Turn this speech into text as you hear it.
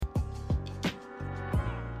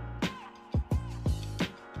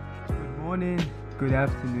morning, good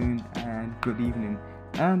afternoon, and good evening,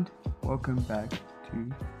 and welcome back to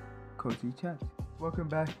Cozy Chat. Welcome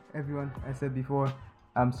back, everyone. I said before,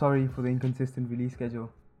 I'm sorry for the inconsistent release schedule.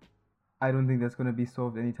 I don't think that's going to be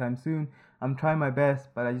solved anytime soon. I'm trying my best,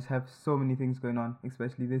 but I just have so many things going on,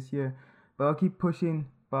 especially this year. But I'll keep pushing,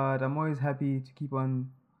 but I'm always happy to keep on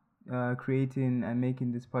creating and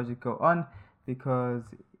making this project go on because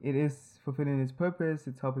it is fulfilling its purpose.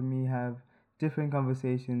 It's helping me have different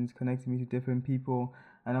conversations, connecting me to different people,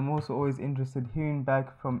 and I'm also always interested hearing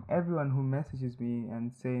back from everyone who messages me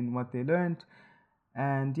and saying what they learned.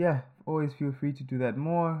 And yeah, always feel free to do that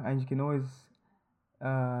more, and you can always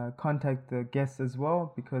contact the guests as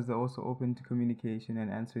well because they're also open to communication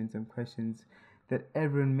and answering some questions that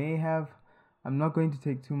everyone may have. I'm not going to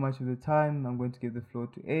take too much of the time. I'm going to give the floor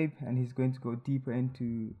to Abe, and he's going to go deeper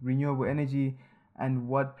into renewable energy and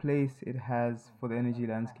what place it has for the energy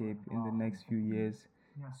landscape in the next few years.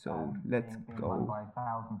 So let's go. By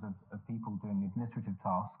thousands of people doing administrative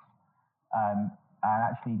tasks, and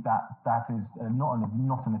actually that is not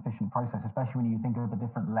an efficient process, especially when you think of the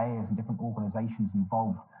different layers and different organisations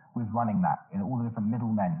involved with running that, all the different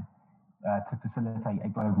middlemen to facilitate a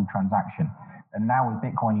global transaction. And now with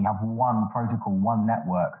Bitcoin, you have one protocol, one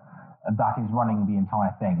network that is running the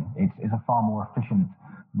entire thing. It's a far more efficient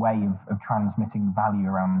way of transmitting value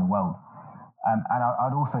around the world. And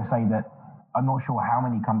I'd also say that I'm not sure how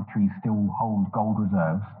many countries still hold gold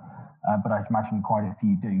reserves, but I imagine quite a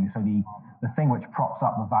few do. So the thing which props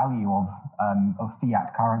up the value of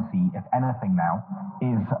fiat currency, if anything now,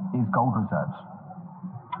 is gold reserves.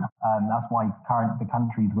 That's why the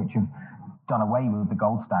countries which have done away with the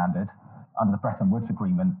gold standard under the Bretton Woods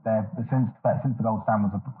Agreement, since the gold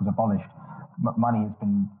standard was abolished, money has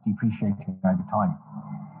been depreciating over time.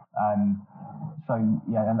 So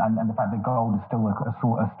yeah, and the fact that gold is still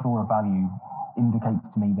a store of value indicates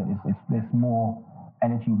to me that it's more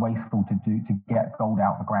energy wasteful to get gold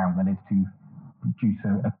out of the ground than it is to produce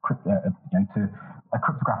a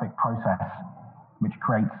cryptographic process which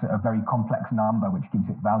creates a very complex number which gives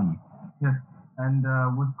it value. Yes, and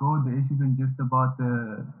with gold, the issue isn't just about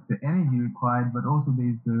the energy required, but also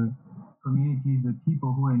there's the communities, the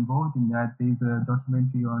people who are involved in that. There's a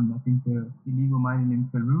documentary on, I think, the illegal mining in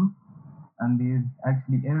Peru, and there's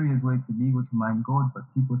actually areas where it's illegal to mine gold, but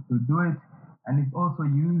people still do it. And it's also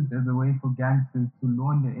used as a way for gangsters to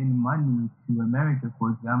launder in money to America,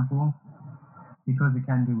 for example, because they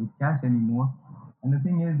can't do it with cash anymore. And the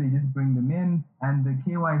thing is, they just bring them in, and the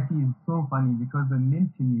KYC is so funny because the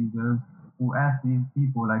minting reserves will ask these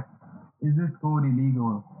people, like, is this gold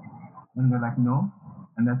illegal? And they're like, no.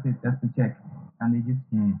 And that's it, that's the check. And they just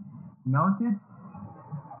melt it,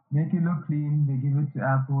 make it look clean, they give it to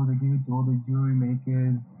Apple, they give it to all the jewelry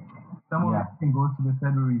makers. Some of it goes to the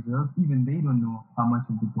Federal Reserve, even they don't know how much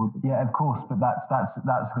of the gold. Yeah, of course, but that's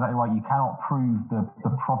exactly right. You cannot prove the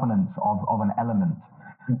provenance of an element.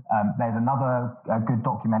 There's another good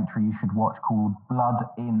documentary you should watch called Blood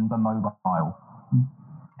in the Mobile.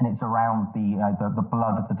 And it's around the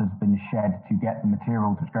blood that has been shed to get the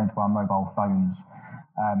materials which go into our mobile phones.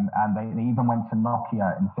 And they even went to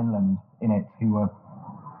Nokia in Finland in it, who were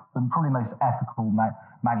probably the most ethical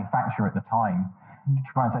manufacturer at the time, to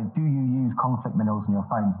try and say, do you use conflict minerals in your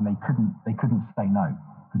phones? And they couldn't say no.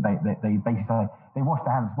 They basically say, they wash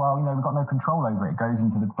their hands. Well, we've got no control over it. It goes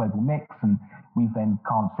into the global mix, and we then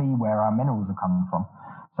can't see where our minerals are coming from.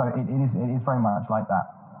 So it is very much like that.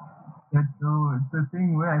 Yeah, so it's a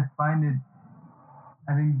thing where I find it.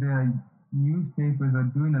 I think the newspapers are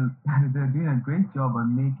doing a great job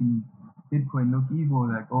on making Bitcoin look evil,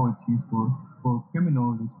 like, oh, it's used for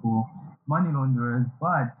criminals, it's for money launderers,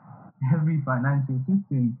 but every financial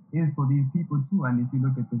system is for these people too. And if you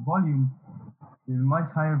look at the volume, there's much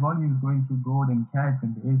higher volumes going through gold and cash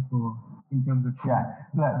than there is in terms of. Yeah,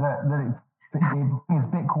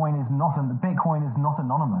 Bitcoin is not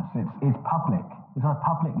anonymous. It's public. It's on a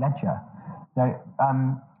public ledger.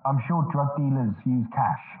 I'm sure drug dealers use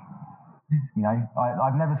cash.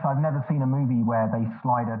 I've never seen a movie where they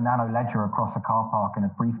slide a nano ledger across a car park in a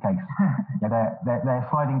briefcase. They're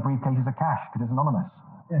sliding briefcases of cash because it's anonymous.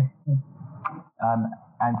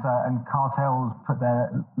 And cartels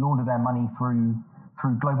launder their money through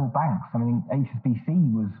global banks. I mean,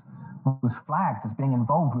 HSBC was flagged as being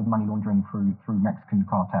involved with money laundering through Mexican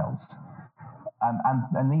cartels.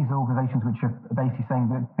 And these are organizations which are basically saying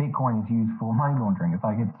that Bitcoin is used for money laundering.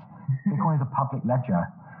 Bitcoin is a public ledger.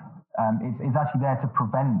 It's actually there to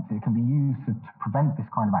prevent. It can be used to prevent this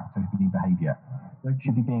kind of activity behavior. It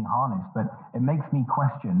should be being harnessed, but it makes me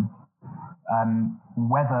question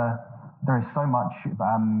whether there is so much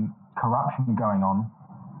corruption going on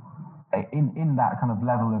in that kind of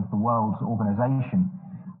level of the world's organization,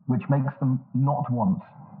 which makes them not want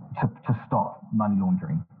to stop money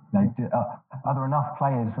laundering? Are there enough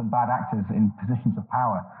players and bad actors in positions of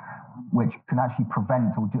power which can actually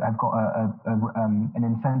prevent or have got an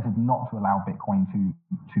incentive not to allow Bitcoin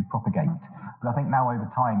to propagate? But I think now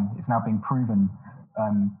over time, it's now being proven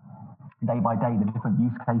day by day the different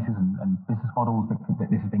use cases and business models that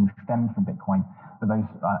this is being stemmed from Bitcoin, that those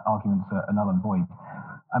arguments are null and void.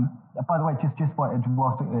 By the way, just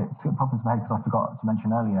whilst it popped into my head, because I forgot to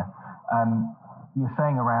mention earlier, you're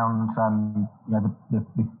saying around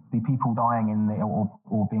the people dying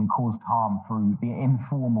or being caused harm through the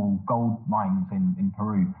informal gold mines in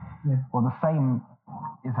Peru. Yes. Well, the same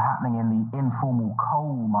is happening in the informal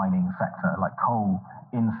coal mining sector, like coal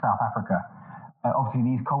in South Africa.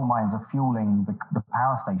 Obviously, these coal mines are fueling the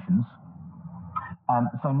power stations.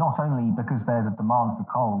 So not only because there's a demand for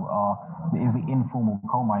coal, is the informal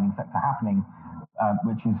coal mining sector happening,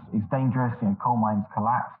 which is dangerous. Coal mines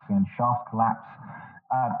collapse, shafts collapse.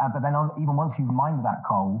 But then even once you've mined that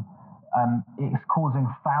coal, it's causing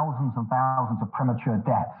thousands and thousands of premature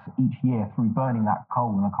deaths each year through burning that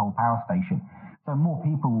coal in a coal power station. So more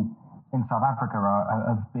people in South Africa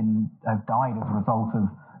have died as a result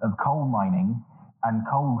of coal mining and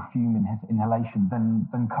coal fume inhalation than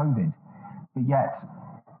COVID. But yet,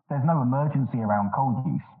 there's no emergency around coal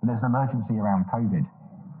use, but there's an emergency around COVID.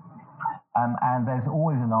 And there's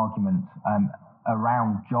always an argument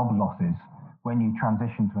around job losses when you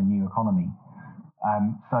transition to a new economy.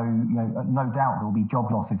 So no doubt there will be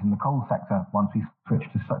job losses in the coal sector once we switch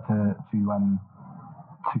to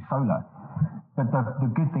solar. But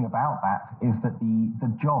the good thing about that is that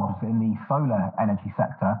the jobs in the solar energy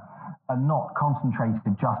sector are not concentrated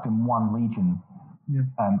just in one region. Yes.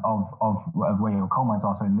 Of where your coal mines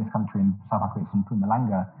are. So in this country, in South Africa, it's in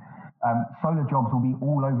Mpumalanga. Solar jobs will be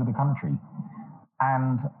all over the country.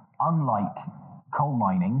 And unlike coal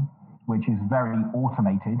mining, which is very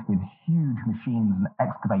automated with huge machines and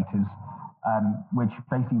excavators, which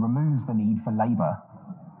basically removes the need for labor,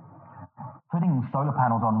 putting solar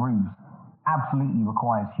panels on roofs absolutely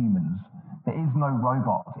requires humans. There is no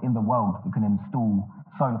robot in the world that can install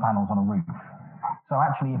solar panels on a roof. So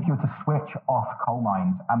actually, if you were to switch off coal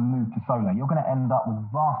mines and move to solar, you're going to end up with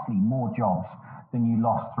vastly more jobs than you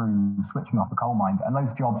lost through switching off the coal mines. And those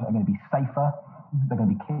jobs are going to be safer, they're going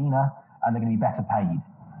to be cleaner, and they're going to be better paid.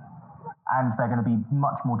 And they're going to be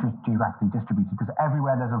much more geographically distributed, because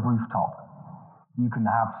everywhere there's a rooftop, you can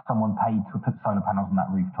have someone paid to put solar panels on that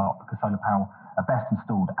rooftop, because solar panels are best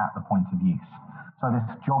installed at the point of use. So this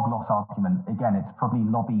job loss argument, again, it's probably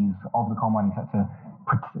lobbies of the coal mining sector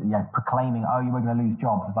proclaiming, oh, you were going to lose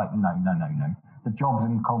jobs. It's like, no. The jobs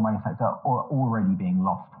in the coal mining sector are already being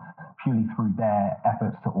lost purely through their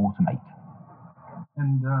efforts to automate.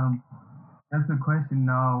 And that's the question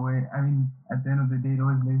now, where, at the end of the day, it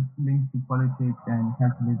always links to politics and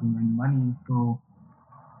capitalism and money. So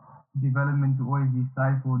development will always be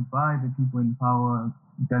stifled by the people in power,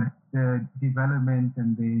 that the development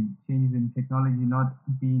and the changes in technology not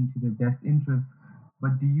being to the best interest.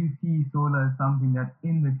 But do you see solar as something that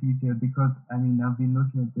in the future, because I've been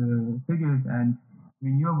looking at the figures, and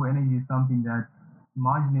renewable energy is something that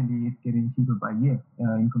marginally is getting cheaper by year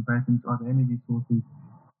in comparison to other energy sources.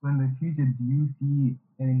 So in the future, do you see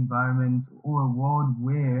an environment or a world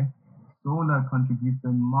where solar contributes a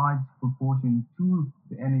large proportion to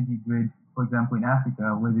the energy grid, for example, in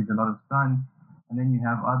Africa, where there's a lot of sun, and then you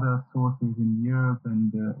have other sources in Europe and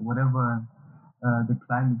whatever the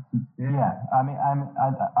climate suits there? Yeah,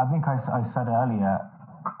 I think I said earlier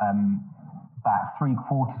that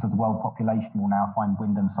 3/4 of the world population will now find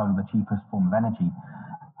wind and solar the cheapest form of energy.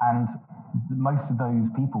 And most of those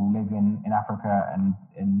people live in Africa and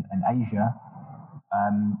in Asia.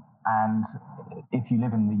 And if you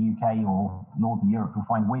live in the UK or Northern Europe, you'll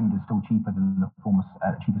find wind is still cheaper than the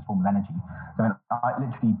cheapest form of energy. So I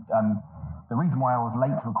literally, the reason why I was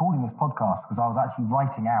late to recording this podcast, because I was actually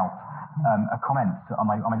writing out a comment on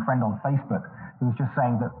my friend on Facebook, who was just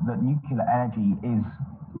saying that nuclear energy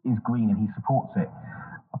is green and he supports it.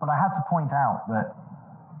 But I had to point out that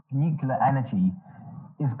nuclear energy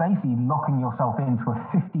is basically locking yourself into a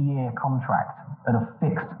 50-year contract at a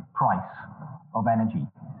fixed price of energy.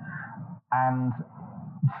 And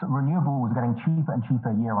renewables are getting cheaper and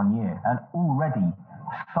cheaper year on year. And already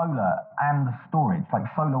solar and storage, like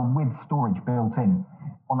solar with storage built in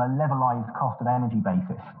on a levelized cost of energy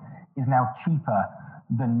basis, is now cheaper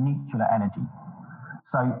than nuclear energy.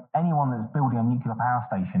 So anyone that's building a nuclear power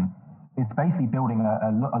station is basically building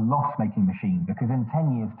a loss-making machine, because in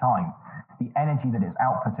 10 years' time, the energy that it's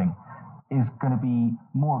outputting is going to be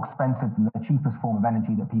more expensive than the cheapest form of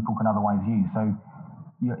energy that people can otherwise use. So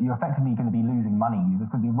you're effectively going to be losing money. There's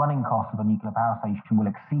going to be running costs of a nuclear power station will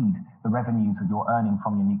exceed the revenues that you're earning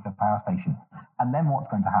from your nuclear power station. And then what's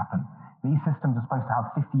going to happen? These systems are supposed to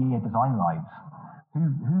have 50-year design lives.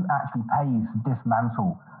 Who actually pays to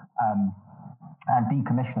dismantle and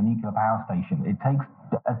decommission a nuclear power station? It takes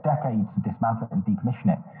a decade to dismantle it and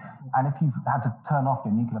decommission it. And if you've had to turn off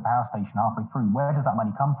your nuclear power station halfway through, where does that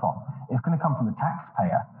money come from? It's going to come from the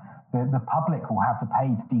taxpayer. The public will have to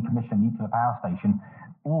pay to decommission a nuclear power station,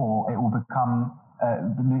 or it will become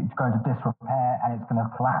it's going to disrepair and it's going to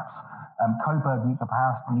collapse. Coburg nuclear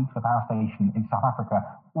power station in South Africa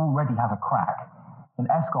already has a crack, and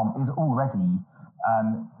Eskom is already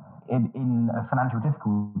in financial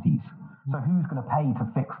difficulties. So who's going to pay to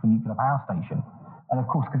fix the nuclear power station? And of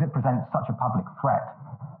course, because it presents such a public threat,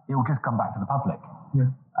 it will just come back to the public.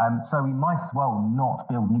 Yes. So we might as well not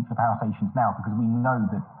build nuclear power stations now, because we know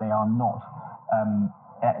that they are not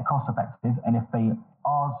cost effective, and if they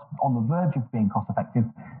are on the verge of being cost effective,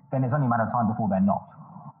 then it's only a matter of time before they're not.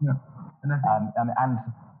 Yeah. And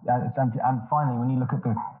finally, when you look at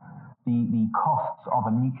the costs of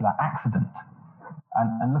a nuclear accident,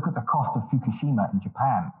 and look at the cost of Fukushima in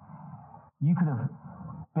Japan, you could have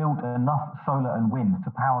built enough solar and wind to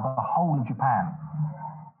power the whole of Japan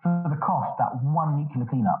for the cost that one nuclear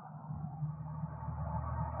cleanup.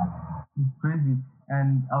 It's crazy.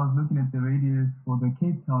 And I was looking at the radius for the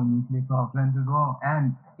Cape Town nuclear power plant as well.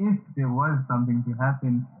 And if there was something to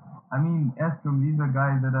happen, I mean, Eskom, these are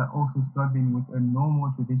guys that are also struggling with a normal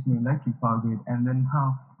traditional electric power grid. And then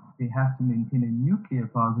now they have to maintain a nuclear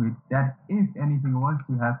power grid that, if anything was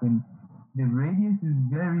to happen, the radius is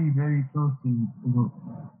very, very close to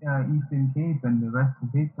Eastern Cape and the rest of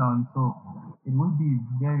Cape Town. So it would be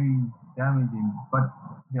very damaging. But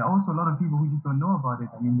there are also a lot of people who just don't know about it.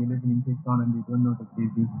 I mean, they're living in Cape Town and they don't know that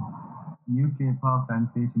there's this nuclear power plant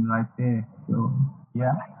station right there. So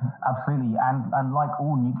yeah, absolutely. And like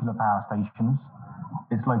all nuclear power stations,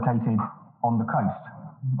 it's located on the coast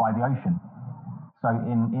by the ocean. So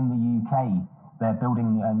in the UK, they're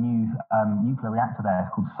building a new nuclear reactor there.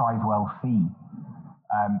 It's called Sizewell C.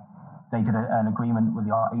 They did an agreement with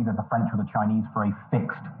either the French or the Chinese for a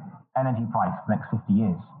fixed energy price for the next 50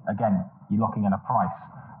 years. Again, you're locking in a price,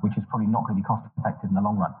 which is probably not going to be cost effective in the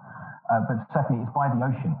long run. But secondly, it's by the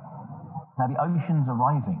ocean. Now, the oceans are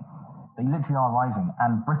rising. They literally are rising,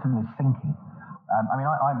 and Britain is sinking. I mean,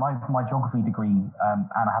 my geography degree,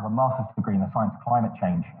 and I have a master's degree in the science of climate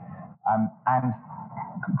change. And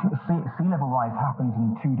sea level rise happens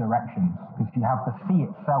in two directions, because you have the sea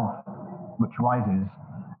itself, which rises,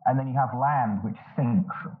 and then you have land, which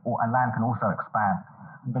sinks, and land can also expand.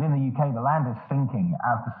 But in the UK, the land is sinking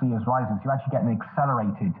as the sea is rising, so you actually get an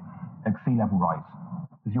accelerated sea level rise.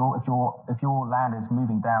 Because if your land is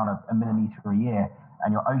moving down a millimetre a year,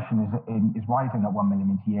 and your ocean is rising at 1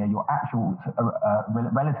 millimetre a year, your actual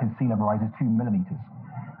relative sea level rise is 2 millimetres.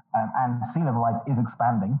 And sea level rise is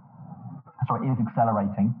expanding, so it is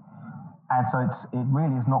accelerating. And so it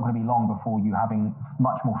really is not going to be long before you're having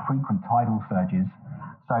much more frequent tidal surges.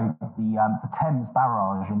 So the Thames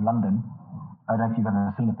Barrage in London, I don't know if you've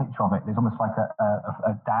ever seen a picture of it. There's almost like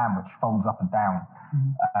a dam which folds up and down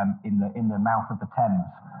in the mouth of the Thames.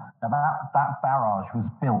 Now that barrage was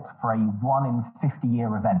built for a 1 in 50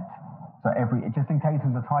 year event. So just in case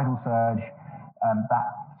there's a tidal surge,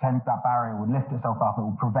 that barrier would lift itself up. It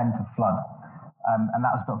will prevent a flood, and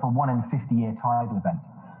that was built for a 1 in 50 year tidal event.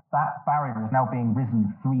 That barrier is now being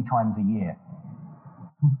risen 3 times a year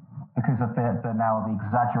because of the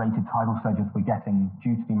exaggerated tidal surges we're getting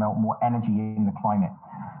due to the more energy in the climate.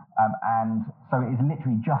 And so it is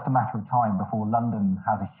literally just a matter of time before London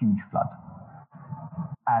has a huge flood.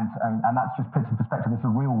 And that's just puts in perspective, it's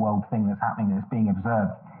a real world thing that's happening, that's being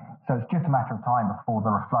observed. So it's just a matter of time before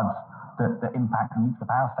there are floods that impact nuclear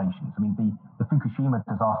power stations. I mean, the Fukushima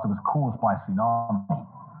disaster was caused by a tsunami.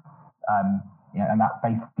 And that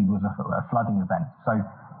basically was a flooding event. So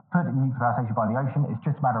put a nuclear power station by the ocean, it's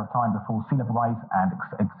just a matter of time before sea level rise and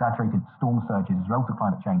exaggerated storm surges as well as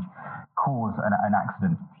climate change cause an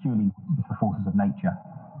accident, purely with the forces of nature.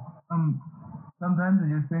 Sometimes I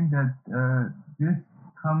just think that this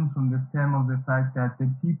comes from the stem of the fact that the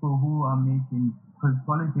people who are making, because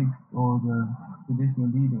politics or the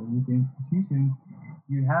traditional leader with the institutions,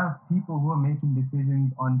 you have people who are making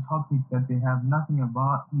decisions on topics that they have nothing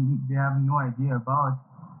about, they have no idea about.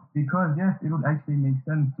 Because yes, it would actually make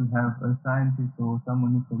sense to have a scientist or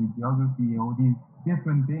someone who studies geography or these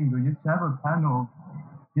different things, or just have a panel of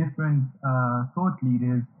different thought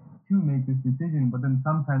leaders to make this decision. But then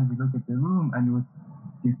sometimes you look at the room and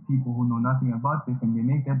just people who know nothing about this, and they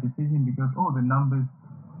make that decision because, oh, the numbers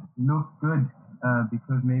look good,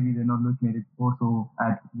 because maybe they're not looking at it also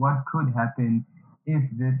at what could happen if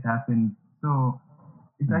this happened. So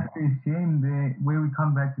it's actually a shame where we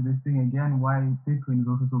come back to this thing again, why Bitcoin is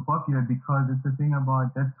also so popular, because it's a thing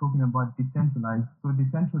about, that's talking about decentralized. So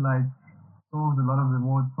decentralized solves a lot of the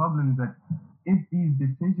world's problems, that if these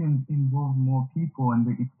decisions involve more people and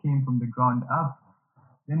it came from the ground up,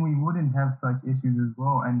 then we wouldn't have such issues as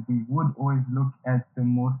well, and we would always look at the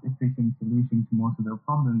most efficient solution to most of the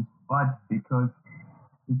problems. But because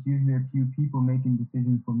it's usually a few people making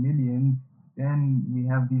decisions for millions, then we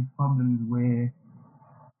have these problems where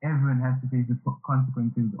everyone has to face the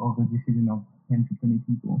consequences of the decision of 10 to 20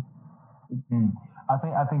 people. I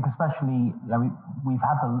think especially, we've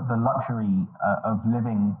had the luxury of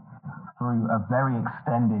living through a very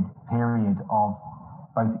extended period of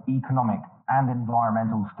both economic and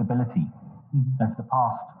environmental stability. For the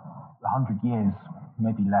past 100 years,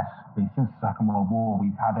 maybe less, since the Second World War,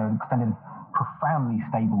 we've had an extended, profoundly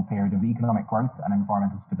stable period of economic growth and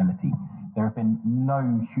environmental stability. There have been no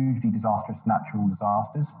hugely disastrous natural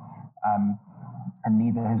disasters, and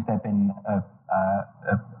neither has there been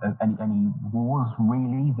any wars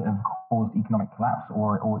really that have caused economic collapse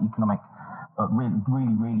or economic,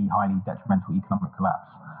 really highly detrimental economic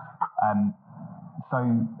collapse. So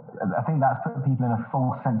I think that's put people in a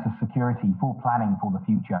false sense of security, full planning for the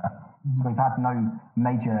future. So we've had no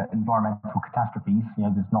major environmental catastrophes.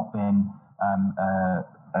 There's not been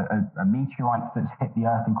a meteorite that's hit the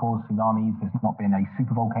Earth and caused tsunamis. There's not been a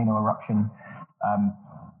supervolcano eruption.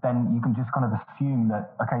 Then you can just kind of assume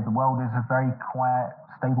that, okay, the world is a very quiet,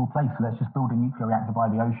 stable place. So let's just build a nuclear reactor by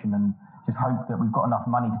the ocean and just hope that we've got enough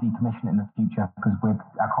money to decommission it in the future, because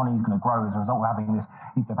our economy is going to grow as a result of having this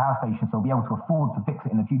nuclear power station. So we'll be able to afford to fix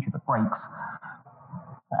it in the future if it breaks.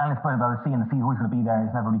 And it's probably by the sea, and the sea is always going to be there, and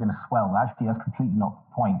it's never really going to swell. Actually, that's completely not the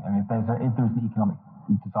point. I mean, if there's an economic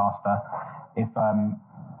disaster, if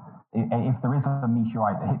there is a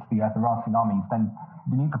meteorite that hits the Earth, there are tsunamis, then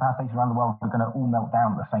the nuclear power stations around the world are going to all melt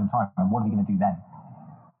down at the same time. And what are we going to do then?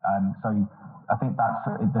 So I think that's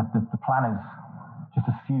the planners just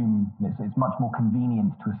assume it's much more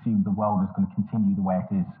convenient to assume the world is going to continue the way it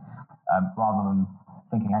is, rather than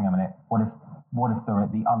thinking, hang on a minute, what if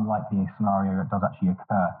the unlikely scenario does actually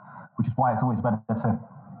occur? Which is why it's always better to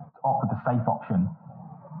opt for the safe option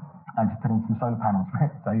and to put in some solar panels.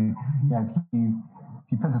 So if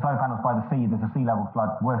you put the solar panels by the sea, there's a sea level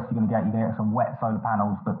flood. The worst you're going to get some wet solar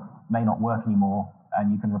panels that may not work anymore,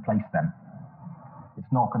 and you can replace them.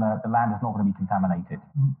 The land is not going to be contaminated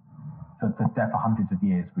for for hundreds of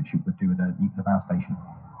years, which you would do with a nuclear power station.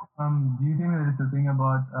 Do you think that it's a thing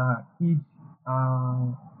about each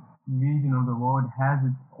region of the world has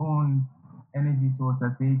its own energy source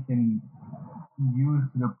that they can use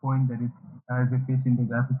to the point that it's as efficient as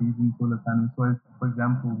after using solar panels? So, for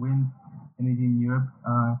example, wind energy in Europe,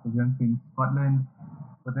 for example, in Scotland,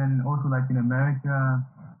 but then also like in America,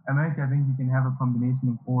 I think you can have a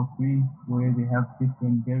combination of all three, where they have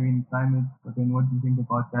different varying climates. But then what do you think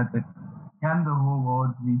about that? That can the whole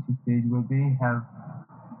world reach a stage where they have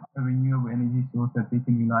a renewable energy source that they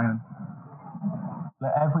can rely on?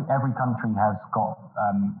 Every country has got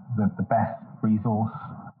the best resource,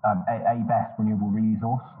 a best renewable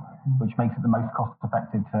resource, which makes it the most cost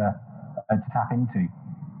effective to tap into.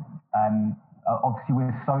 Obviously,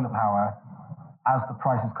 with solar power, as the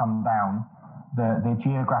prices come down, the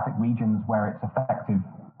geographic regions where it's effective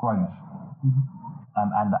grows,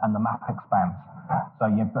 and the map expands. So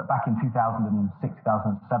but back in 2006,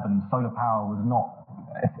 2007, solar power was not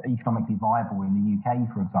economically viable in the UK,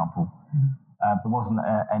 for example. There wasn't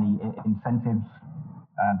any incentives,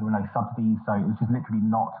 there were no subsidies, so it was just literally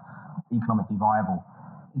not economically viable.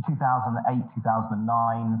 In 2008,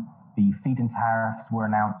 2009, the feed-in tariffs were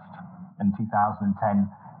announced. In 2010,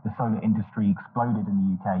 the solar industry exploded in the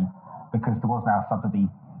UK because there was now a subsidy,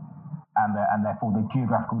 and therefore the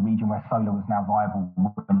geographical region where solar was now viable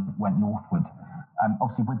went northward.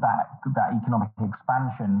 Obviously, with that economic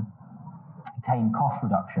expansion came cost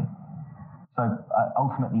reduction. So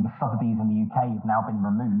ultimately, the subsidies in the UK have now been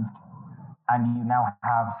removed, and you now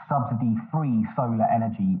have subsidy-free solar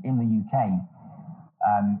energy in the UK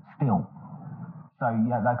still. So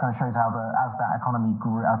that kind of shows how as that economy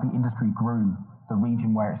grew, as the industry grew, the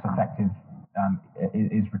region where it's effective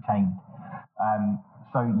is retained.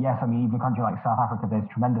 So yes, I mean, even a country like South Africa, there's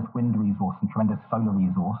tremendous wind resource and tremendous solar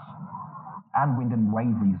resource, and wind and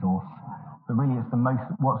wave resource. But really, it's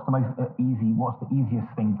what's the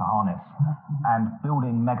easiest thing to harness. And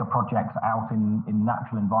building mega projects out in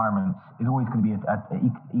natural environments is always going to be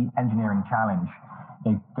an engineering challenge.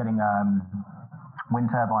 Getting wind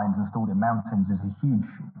turbines installed in mountains is a huge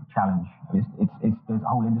challenge. There's a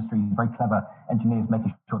whole industry, very clever engineers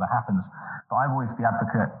making sure that happens. But I've always the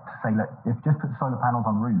advocate to say, look, if just put solar panels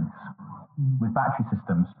on roofs with battery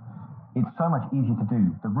systems, it's so much easier to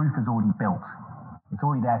do. The roof is already built. It's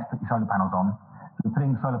already there to put your solar panels on. You're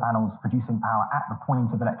putting solar panels producing power at the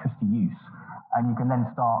point of electricity use, and you can then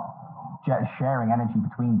start sharing energy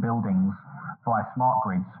between buildings via smart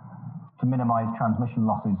grids to minimise transmission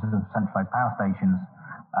losses of centralised power stations.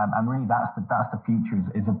 And really, that's the future.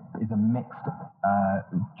 Is a mixed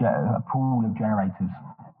a pool of generators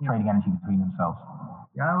trading energy between themselves.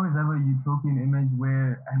 Yeah, I always have a utopian image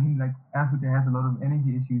where, I mean, like, Africa has a lot of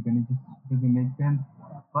energy issues and it just doesn't make sense.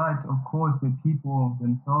 But of course, the people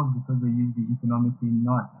themselves, because they're usually economically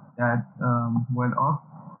not that well off,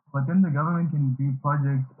 but then the government can do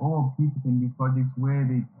projects, or people can do projects where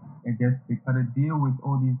they cut a deal with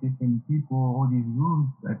all these different people, all these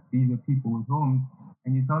roofs, that these are people with homes,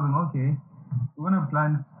 and you tell them, okay, we're going to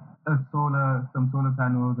plant some solar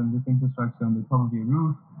panels and this infrastructure on the top of your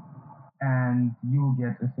roof, and you will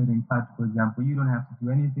get a certain cut. For example, you don't have to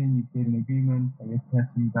do anything. You create an agreement. I guess it has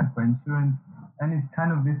to be backed by insurance. And it's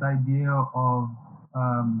kind of this idea of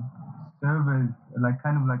servers,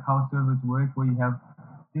 kind of like how servers work, where you have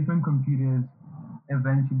different computers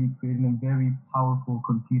eventually creating a very powerful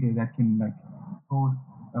computer that can like host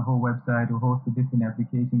a whole website or host a different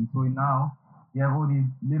application. So now you have all these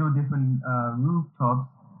little different rooftops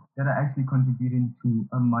that are actually contributing to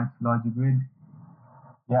a much larger grid.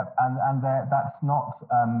 Yeah, and that's not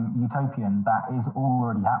utopian. That is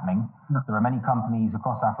already happening. No. There are many companies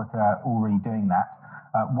across Africa already doing that.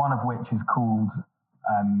 One of which is called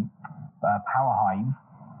PowerHive,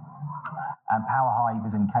 and PowerHive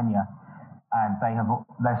is in Kenya, and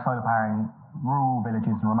they're solar powering rural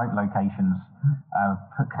villages and remote locations,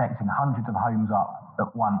 connecting hundreds of homes up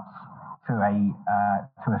at once to a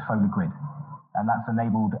solar grid, and that's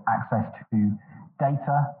enabled access to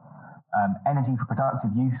data. Energy for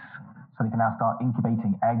productive use, so they can now start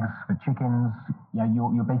incubating eggs for chickens. You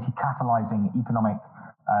know, you're basically catalyzing economic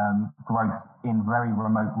growth in very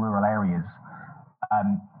remote rural areas.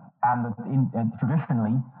 And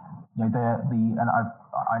traditionally, you know,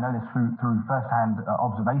 I know this through first-hand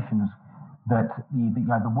observations that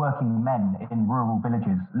the working men in rural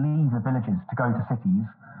villages leave the villages to go to cities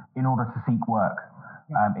in order to seek work.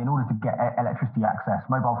 In order to get electricity access,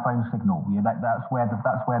 mobile phone signal, that's where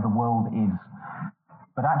the world is.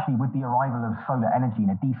 But actually, with the arrival of solar energy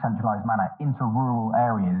in a decentralized manner into rural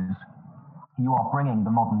areas, you are bringing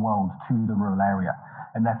the modern world to the rural area,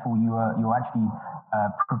 and therefore you're actually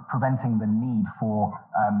preventing the need for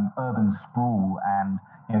urban sprawl and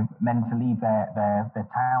men to leave their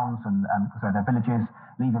towns and so their villages,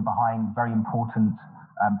 leaving behind very important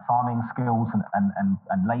farming skills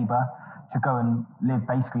and labour, to go and live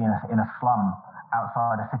basically in a slum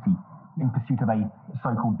outside a city in pursuit of a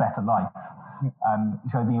so-called better life.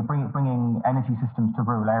 So bringing energy systems to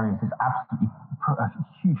rural areas is absolutely a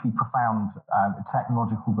hugely profound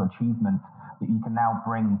technological achievement, that you can now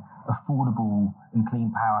bring affordable and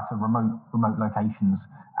clean power to remote locations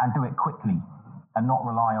and do it quickly and not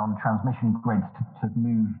rely on transmission grids to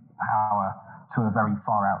move power to a very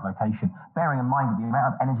far out location. Bearing in mind that the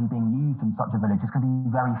amount of energy being used in such a village is going to be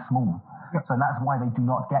very small. So that's why they do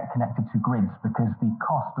not get connected to grids, because the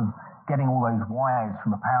cost of getting all those wires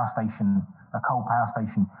from a power station, a coal power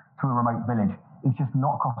station, to a remote village is just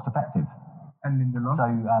not cost effective. And in the long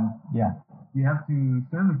run, you have to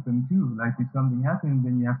service them too. Like if something happens,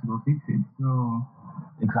 then you have to go fix it. So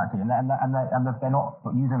exactly, and they're not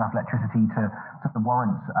using enough electricity to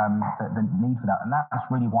warrant the need for that, and that's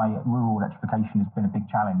really why rural electrification has been a big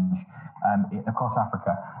challenge across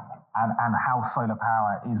Africa. And how solar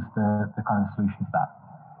power is the kind of solution to that.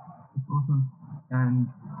 It's awesome. And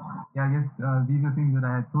yeah, I guess these are things that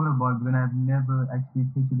I had thought about, but then I've never actually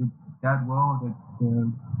pictured it that well, that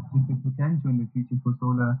just the potential in the future for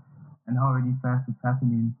solar and how already fast it's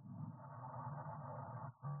happening.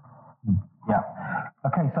 Yeah.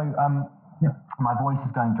 Okay, so my voice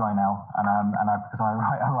is going dry now, and because I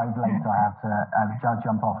arrived late, so I have to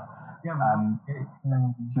jump off. Yeah.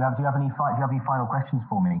 Do you have any final questions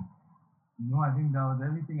for me? No, I think that was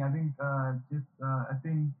everything. I think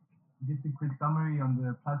just a quick summary on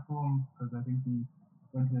the platform, because I think we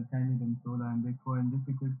went to the tangent on solar and Bitcoin. Just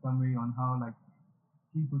a quick summary on how like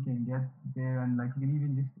people can get there, and like you can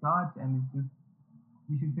even just start, and it's just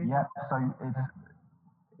you should think. Yeah. So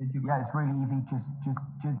it's really easy.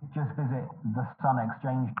 Just visit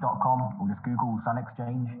thesunexchange.com or just Google Sun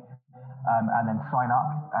Exchange, and then sign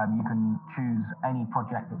up. You can choose any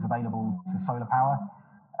project that's available to solar power.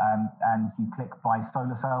 And you click buy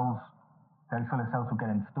solar cells, those solar cells will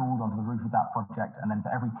get installed onto the roof of that project, and then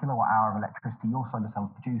for every kilowatt hour of electricity your solar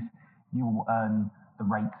cells produce, you will earn the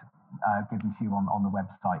rate given to you on the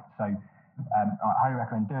website. So I highly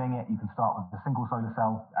recommend doing it. You can start with a single solar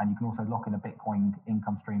cell, and you can also lock in a Bitcoin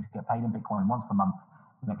income stream to get paid in Bitcoin once per month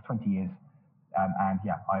for the next 20 years. And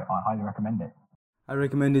yeah, I highly recommend it. I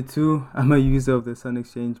recommend it too. I'm a user of the Sun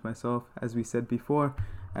Exchange myself, as we said before,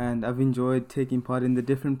 and I've enjoyed taking part in the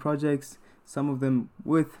different projects, some of them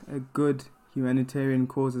with a good humanitarian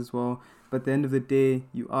cause as well. But at the end of the day,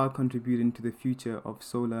 you are contributing to the future of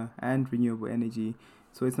solar and renewable energy.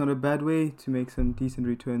 So it's not a bad way to make some decent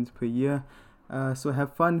returns per year. So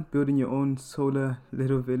have fun building your own solar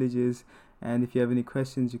little villages. And if you have any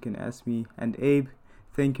questions, you can ask me. And Abe,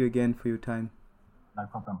 thank you again for your time. No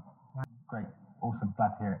problem. Great. Awesome.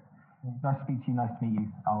 Glad to hear it. Nice to speak to you. Nice to meet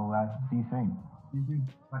you. I'll see you soon. See you soon.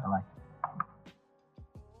 Bye-bye.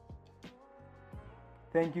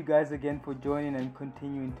 Thank you guys again for joining and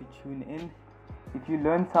continuing to tune in. If you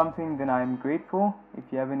learned something, then I am grateful. If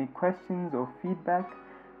you have any questions or feedback,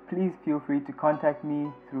 please feel free to contact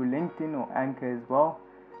me through LinkedIn or Anchor as well.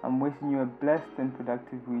 I'm wishing you a blessed and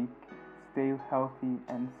productive week. Stay healthy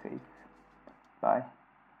and safe. Bye.